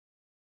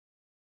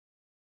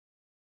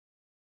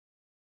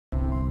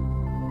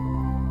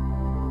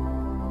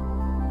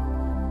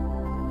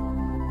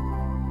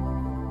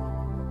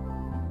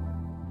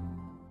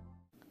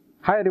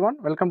Hi everyone,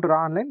 welcome to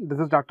Raaonline. This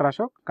is Dr.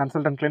 Ashok,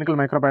 consultant clinical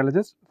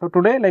microbiologist. So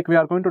today we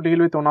are going to deal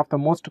with one of the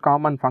most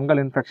common fungal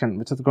infection,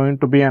 which is going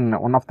to be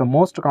one of the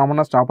most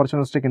commonest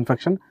opportunistic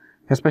infection,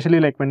 especially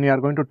when we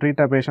are going to treat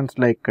patients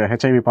like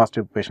HIV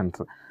positive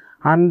patients.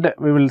 And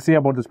we will see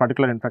about this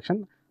particular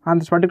infection. And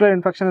this particular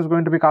infection is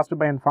going to be caused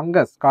by a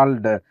fungus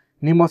called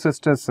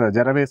Pneumocystis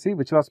cerevisiae,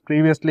 which was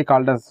previously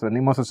called as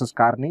Pneumocystis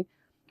carni.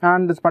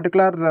 And this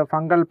particular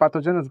fungal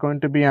pathogen is going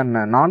to be a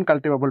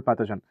non-cultivable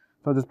pathogen.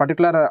 So this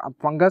particular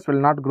fungus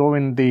will not grow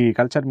in the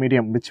culture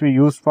medium which we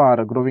use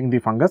for growing the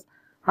fungus,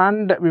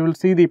 and we will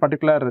see the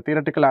particular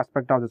theoretical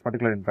aspect of this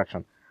particular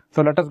infection.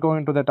 So let us go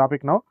into the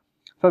topic now.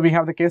 So we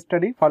have the case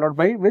study followed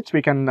by which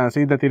we can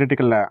see the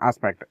theoretical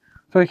aspect.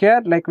 So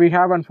here we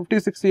have a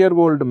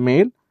 56-year-old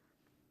male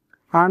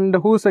and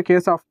who is a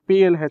case of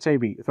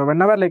PL-HIV. So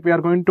whenever we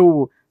are going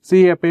to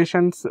see a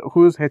patient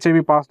who is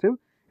HIV positive,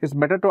 it's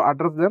better to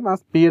address them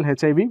as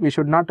PL-HIV. We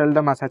should not tell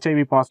them as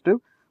HIV positive.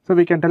 So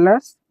we can tell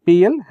as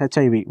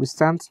PL-HIV, which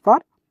stands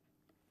for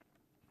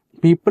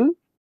people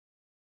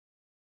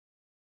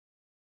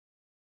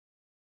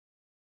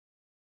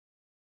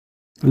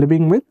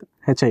living with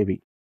HIV.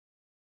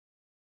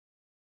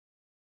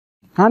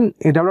 And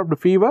he developed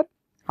fever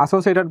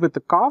associated with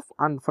cough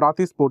and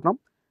frothy sputum.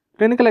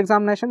 Clinical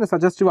examination is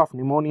suggestive of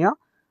pneumonia,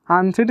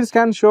 and CT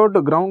scan showed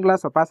ground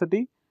glass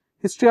opacity.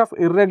 History of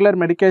irregular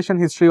medication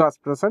history was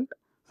present.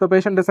 So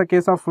patient is a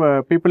case of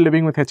people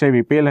living with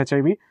HIV,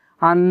 PL-HIV.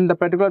 And the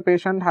particular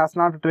patient has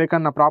not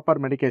taken a proper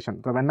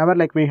medication. So whenever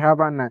we have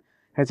an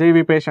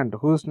HIV patient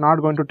who is not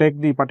going to take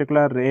the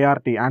particular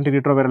ART,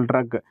 antiretroviral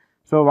drug,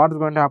 so what is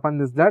going to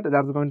happen is that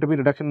there is going to be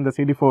reduction in the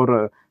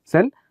CD4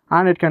 cell,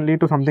 and it can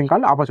lead to something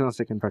called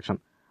opportunistic infection.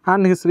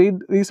 And his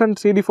recent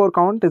CD4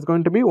 count is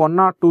going to be 1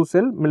 or 2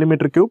 cell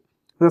millimeter cube.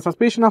 The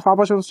suspicion of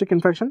opportunistic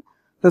infection,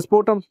 the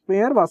sputum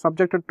smear was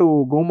subjected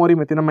to Gomori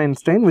methinamine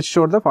stain, which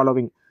showed the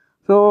following.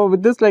 So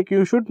with this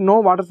you should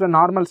know what is the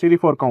normal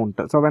CD4 count.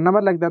 So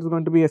whenever there is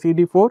going to be a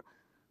CD4,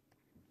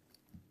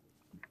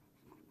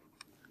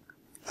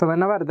 so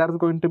whenever there is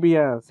going to be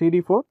a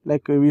CD4,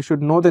 we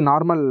should know the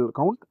normal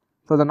count.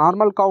 So the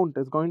normal count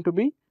is going to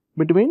be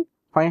between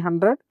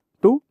 500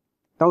 to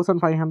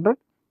 1500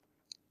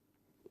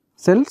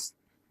 cells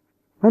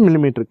per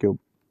millimeter cube.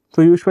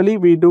 So usually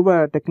we do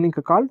a technique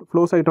called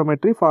flow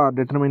cytometry for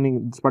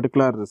determining this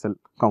particular cell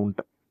count.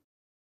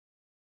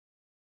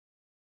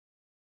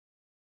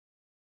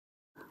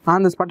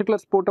 And this particular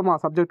sputum are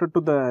subjected to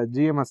the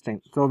GMS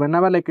stain. So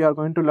whenever you are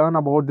going to learn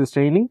about the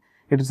staining,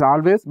 it is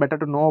always better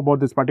to know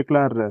about this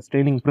particular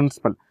staining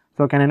principle.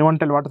 So can anyone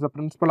tell what is the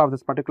principle of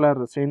this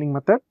particular staining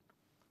method?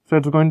 So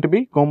it's going to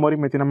be Gomori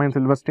methinamine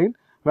silver stain,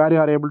 where you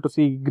are able to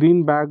see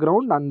green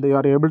background and you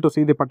are able to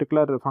see the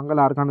particular fungal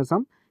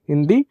organism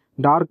in the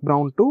dark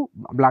brown to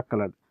black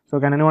color. So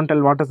can anyone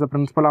tell what is the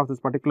principle of this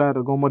particular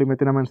Gomori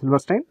methinamine silver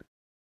stain?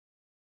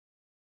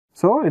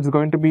 So it's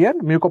going to be a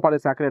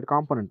mucopolysaccharide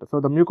component. So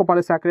the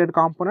mucopolysaccharide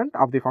component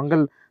of the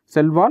fungal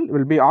cell wall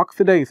will be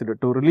oxidized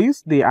to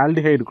release the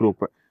aldehyde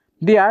group.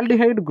 The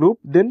aldehyde group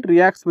then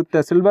reacts with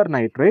the silver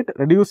nitrate,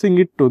 reducing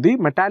it to the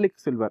metallic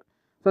silver.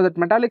 So that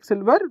metallic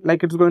silver,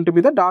 it's going to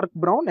be the dark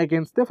brown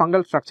against the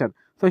fungal structure.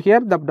 So here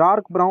the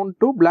dark brown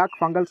to black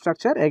fungal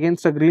structure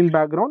against a green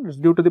background is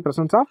due to the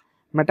presence of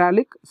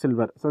metallic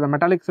silver. So the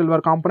metallic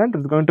silver component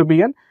is going to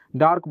be a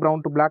dark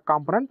brown to black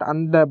component,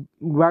 and the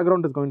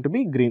background is going to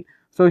be green.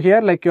 So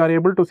here you are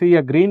able to see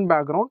a green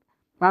background,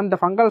 and the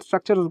fungal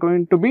structure is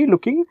going to be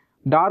looking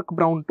dark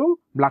brown to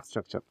black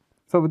structure.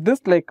 So with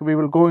this we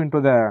will go into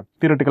the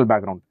theoretical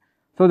background.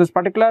 So this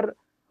particular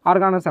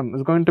organism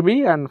is going to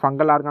be an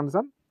fungal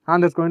organism,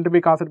 and it's going to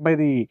be caused by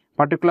the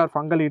particular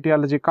fungal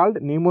etiology called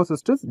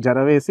Pneumocystis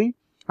cerevisiae.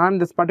 And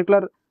this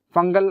particular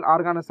fungal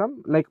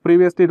organism,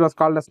 previously it was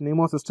called as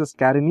Pneumocystis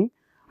carini,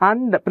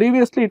 and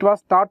previously it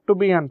was thought to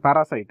be an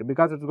parasite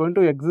because it's going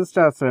to exist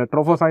as a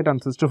trophocyte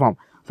and cystiform.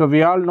 So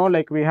we all know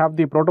we have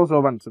the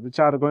protozoans which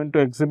are going to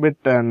exhibit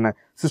an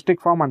cystic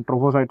form and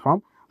trophocyte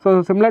form.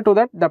 So similar to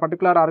that, the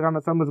particular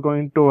organism is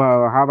going to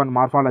have a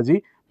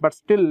morphology, but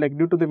still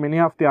due to the many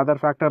of the other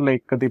factors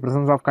the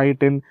presence of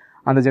chitin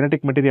and the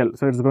genetic material,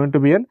 so it's going to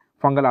be a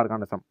fungal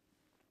organism.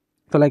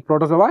 So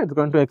protozoa, it's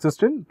going to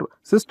exist in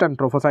cyst and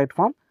trophocyte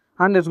form,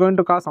 and it's going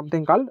to cause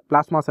something called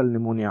plasma cell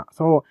pneumonia.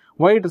 So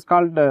why it is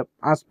called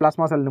as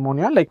plasma cell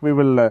pneumonia, we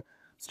will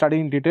study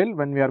in detail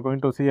when we are going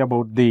to see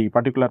about the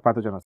particular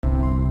pathogens.